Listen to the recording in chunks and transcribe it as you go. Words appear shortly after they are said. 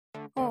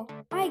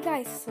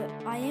guys,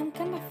 I am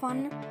kinda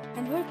fun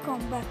and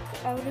welcome back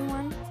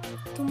everyone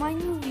to my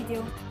new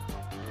video.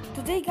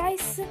 Today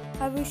guys,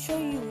 I will show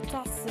you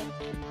tasks.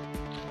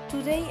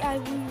 Today I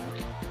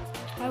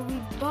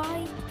will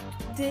buy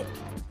the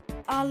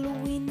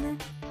Halloween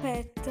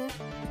pet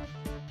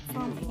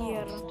from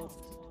here.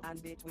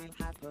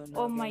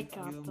 Oh my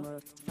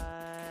god.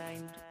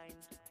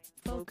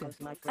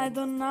 I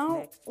don't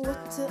know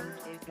what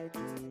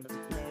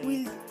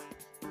will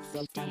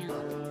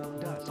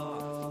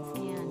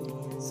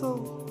so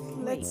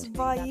let's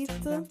buy it.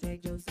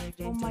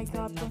 Oh my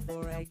god.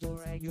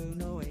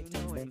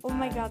 Oh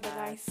my god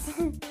guys.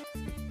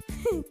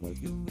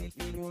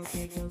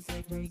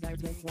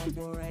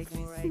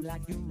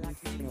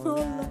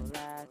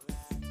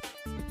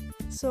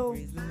 So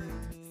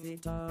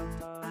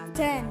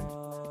 10,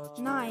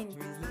 9,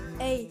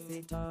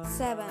 8,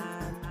 7,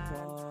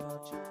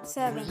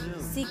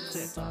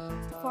 6,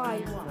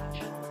 5,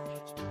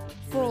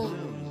 4,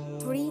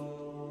 3,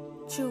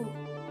 2,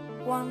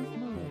 1,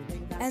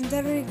 and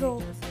there we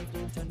go.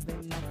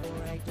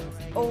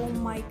 Oh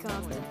my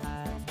god.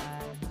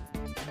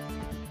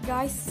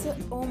 Guys,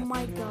 oh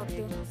my god.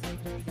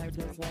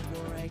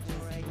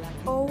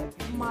 Oh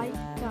my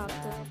god.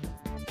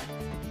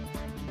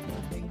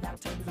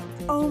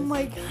 Oh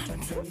my god.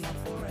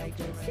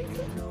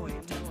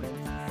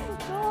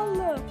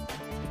 Hole.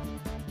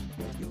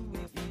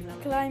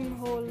 Climb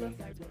hole.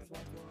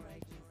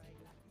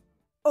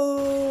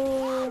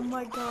 Oh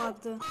my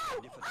god. Oh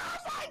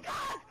my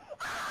god!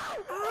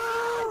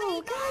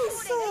 Oh, guys!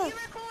 Are you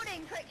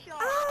recording, Trickshot?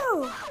 Oh!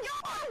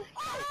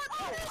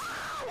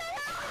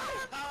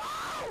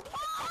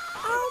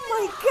 Oh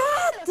my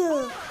god!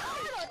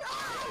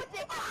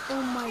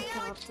 Oh my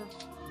god.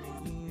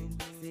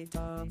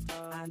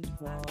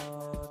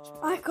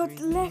 I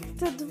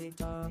collected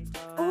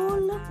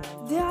all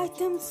the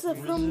items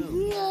from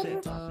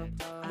here.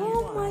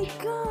 Oh my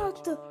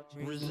god!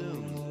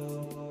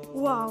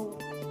 Wow!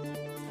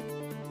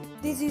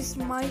 This is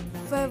my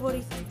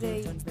favorite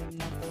day.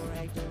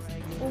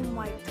 Oh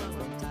my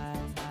god.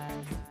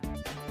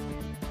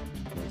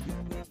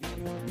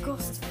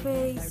 Ghost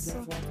face.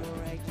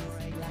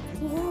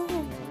 Whoa!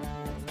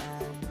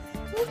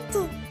 What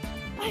the?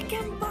 I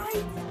can buy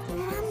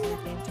one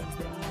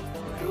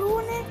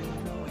rune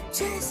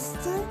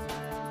chest.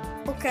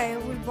 Okay, I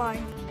will buy.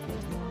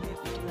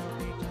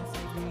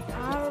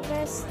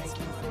 Harvest,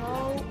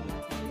 throw,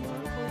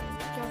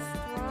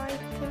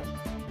 strike,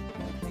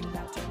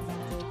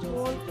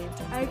 wall.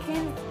 I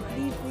can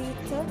leave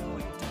it.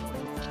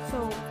 So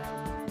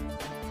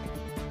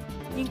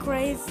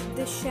increase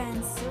the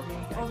chance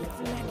of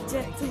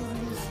legit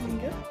using.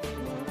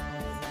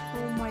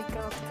 Oh my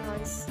god,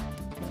 guys.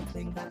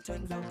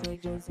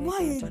 Why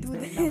I do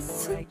this?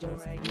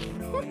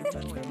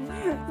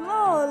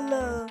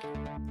 LOL!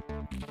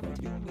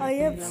 I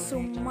have so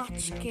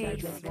much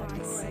cake,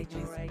 guys.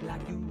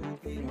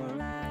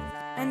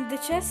 And the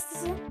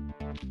chests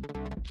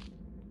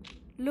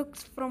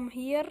looks from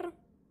here.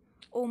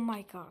 Oh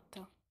my god.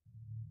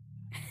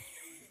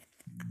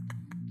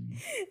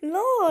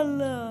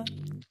 LOL!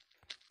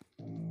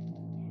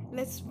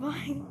 Let's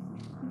buy.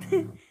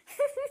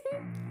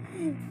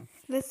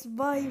 Let's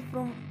buy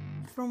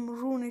from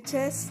rune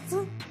chest.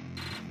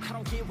 I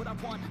don't get what I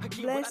want, I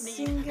get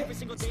Blessing, what I need. Every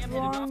single day I'm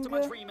living up to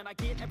my dream, and I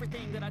get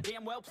everything that I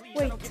damn well please.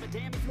 I don't give a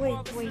damn if you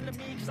all listen to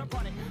me, 'cause I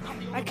run it. I'm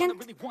the only one that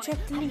really want it.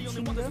 I'm the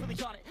only one that's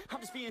really on it. I'm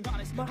just being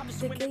honest. I'm just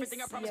doing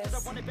everything I promise, 'cause I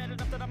want it bad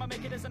enough that I'ma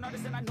make it as an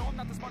artist. And I know I'm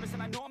not the smartest,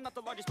 and I know I'm not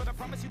the largest, but I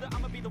promise you that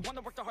I'ma be the one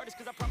that worked the hardest,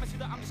 'cause I promise you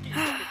that I'm just getting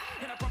started.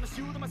 And I promise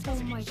you that my skills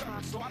are getting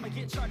sharper, so I'ma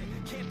get charted.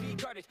 Can't be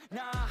guarded.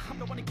 Nah, I'm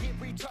the one to get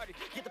retarded.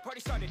 Get the party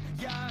started.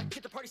 Yeah,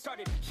 get the party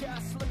started. Yeah,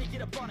 so let me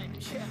get up on it.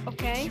 Yeah.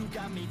 Okay. You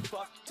got me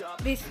fucked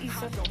up. This is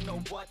I don't know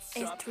what's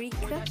a up. trick.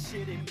 Pour that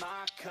shit in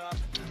my cup.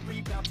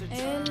 Rebound to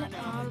L turn up.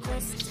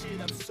 harvest This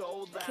shit up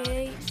so loud.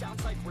 K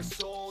Sounds like we're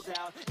sold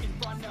out in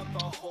front of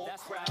a whole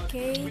crowd.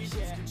 K Reach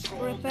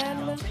control repel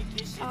now. Take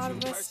this shit too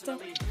harvest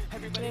personally.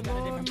 Everybody got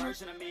a different reborn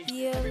version of me.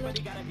 heal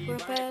Everybody gotta be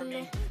right for repel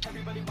me.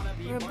 Everybody wanna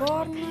be reborn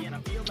more than me, and I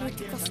feel like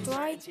critical there's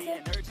strike uncertainty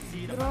and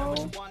urgency to grow find what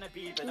you wanna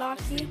be, but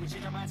lucky honestly,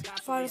 within your mind's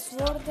constantly fire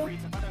sword free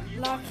to find out who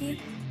you wanna lucky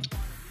be.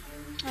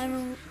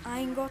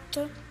 I got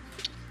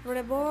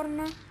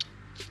reborn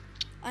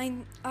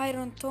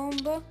iron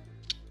tomb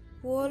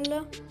wall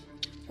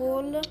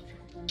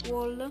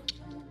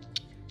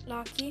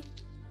lucky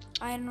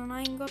iron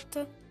ingot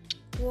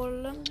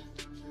wall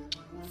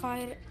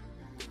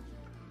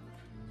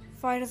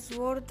fire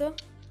sword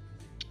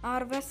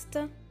harvest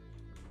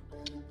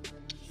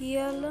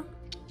heal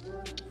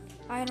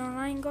iron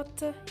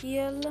ingot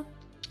heal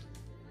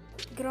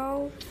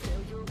grow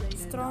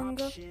strong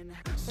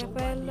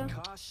repel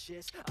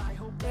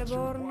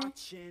reborn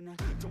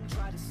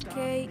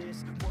K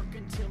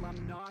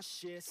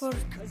for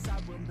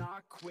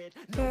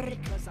per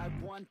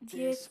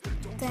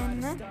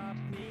 10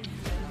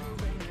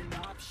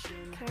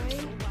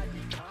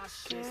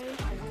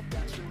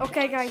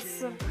 okay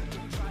guys,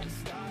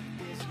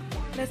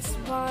 let's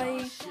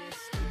buy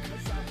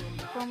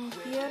from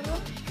here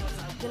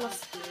the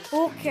last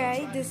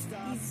Okay, this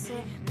is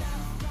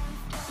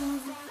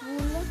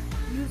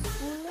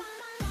useful,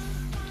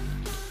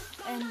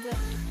 and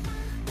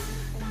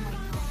oh my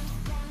god,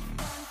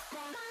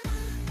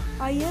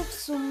 I have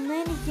so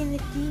many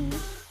TNT.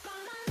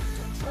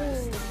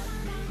 Oh,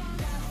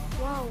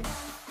 wow.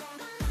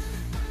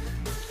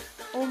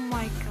 Oh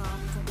my god.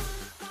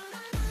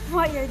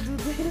 Why I do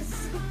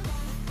this?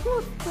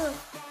 What the?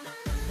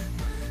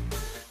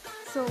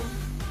 So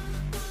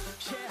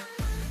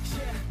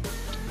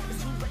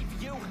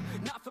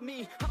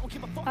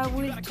I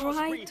will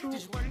try to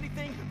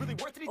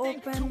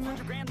open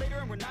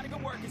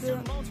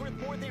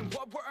the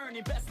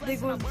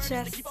gold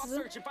chests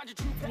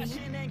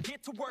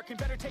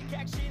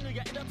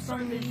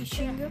from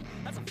leashing.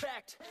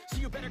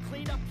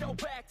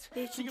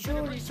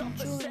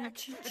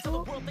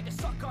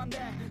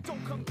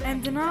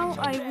 And now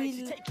I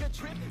will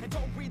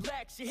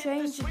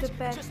change the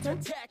pet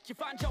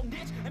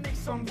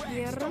from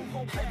here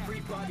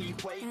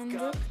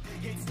and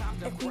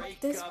equip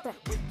this pet.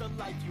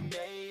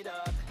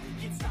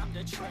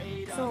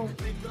 So,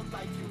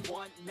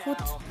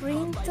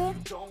 footprint,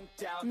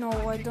 no,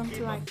 I don't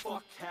like it.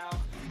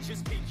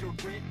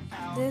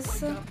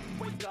 This,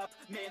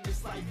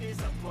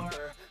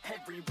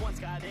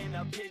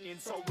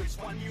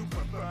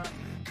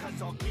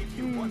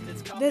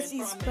 this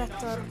is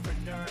better.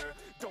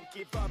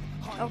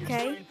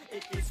 Okay.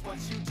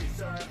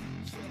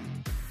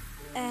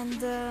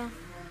 And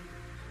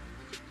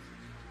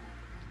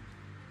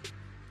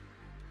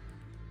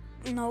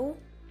no.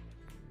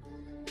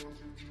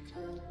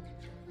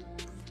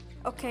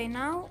 Okay,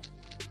 now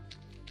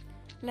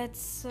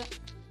let's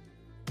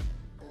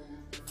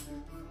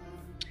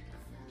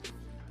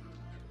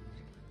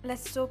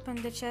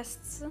open the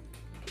chests.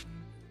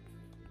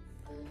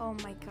 Oh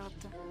my god.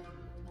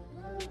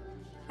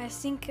 I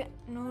think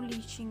no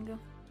leeching.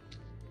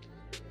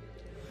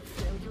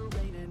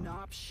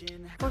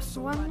 First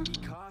one,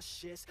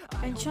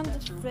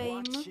 enchanted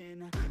flame,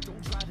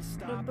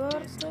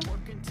 rebirth,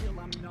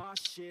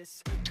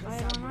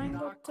 iron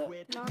ingot,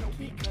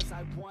 lucky,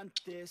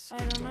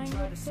 iron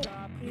ingot,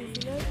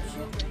 privilege,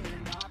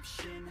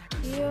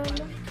 heal,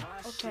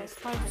 okay,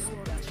 spider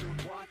sword.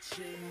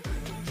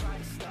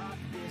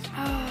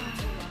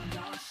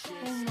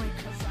 Oh my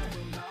god,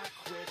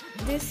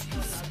 this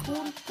is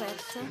cool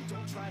pet.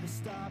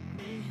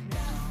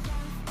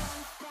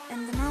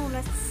 And now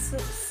let's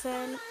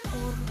sell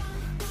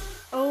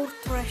our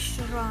trash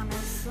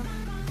runners.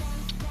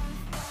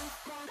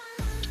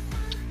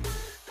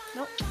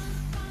 No.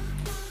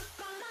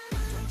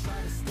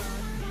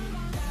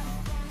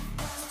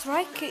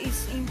 Strike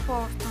is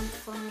important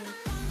for me,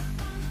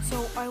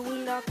 so I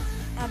will add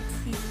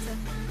it.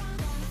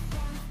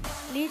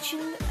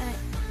 Leeching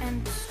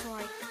and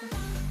strike.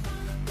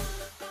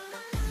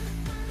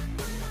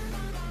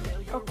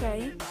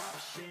 Okay.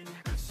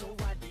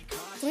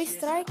 3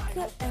 strike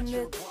and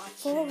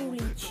 4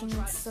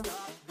 leechings.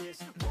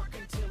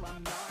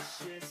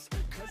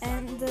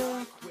 And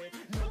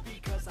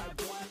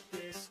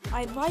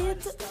I buy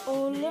it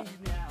all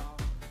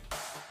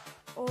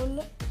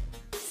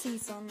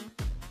season.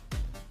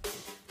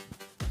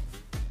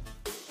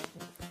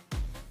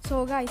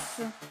 So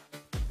guys,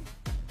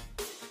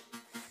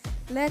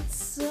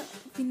 let's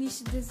finish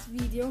this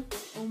video.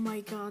 Oh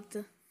my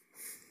god.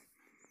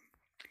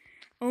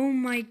 Oh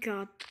my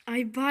god.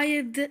 I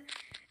bought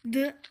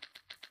the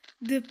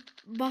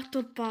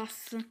battle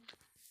pass.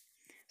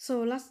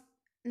 So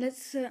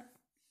let's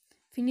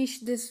finish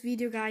this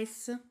video,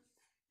 guys.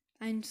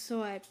 I'm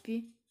so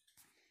happy.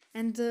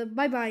 And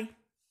bye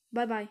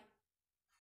bye.